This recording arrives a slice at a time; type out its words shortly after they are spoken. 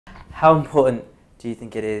How important do you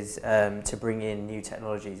think it is to bring in new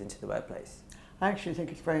technologies into the workplace? I actually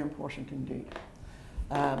think it's very important indeed.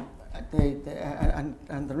 And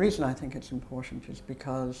the reason I think it's important is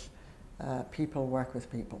because people work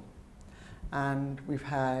with people. And we've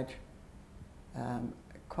had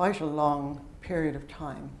quite a long period of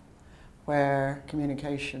time where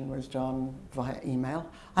communication was done via email.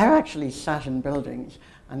 I actually sat in buildings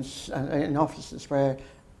and in offices where,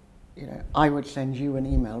 you know, I would send you an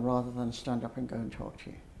email rather than stand up and go and talk to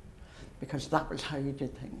you, because that was how you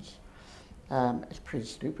did things. It's pretty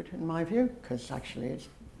stupid in my view, because actually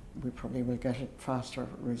we probably will get it faster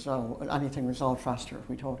resolved, anything resolved faster if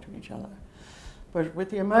we talk to each other. But with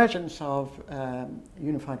the emergence of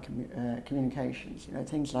unified communications, you know,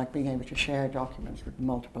 things like being able to share documents with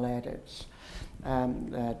multiple edits,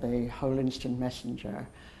 the whole instant messenger,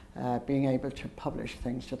 being able to publish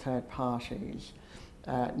things to third parties,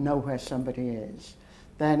 know where somebody is,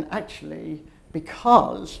 then actually,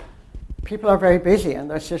 because people are very busy and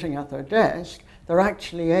they're sitting at their desk, they're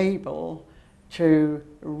actually able to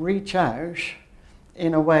reach out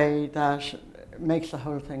in a way that makes the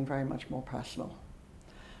whole thing very much more personal.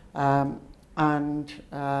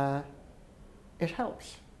 It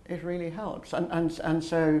helps. It really helps. And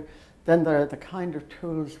so then there are the kind of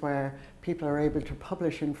tools where people are able to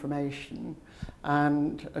publish information,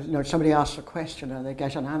 and you know, somebody asks a question and they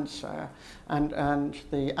get an answer, and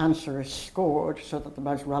the answer is scored so that the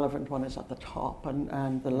most relevant one is at the top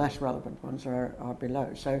and the less relevant ones are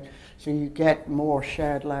below. So you get more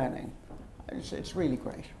shared learning. It's really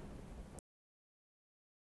great.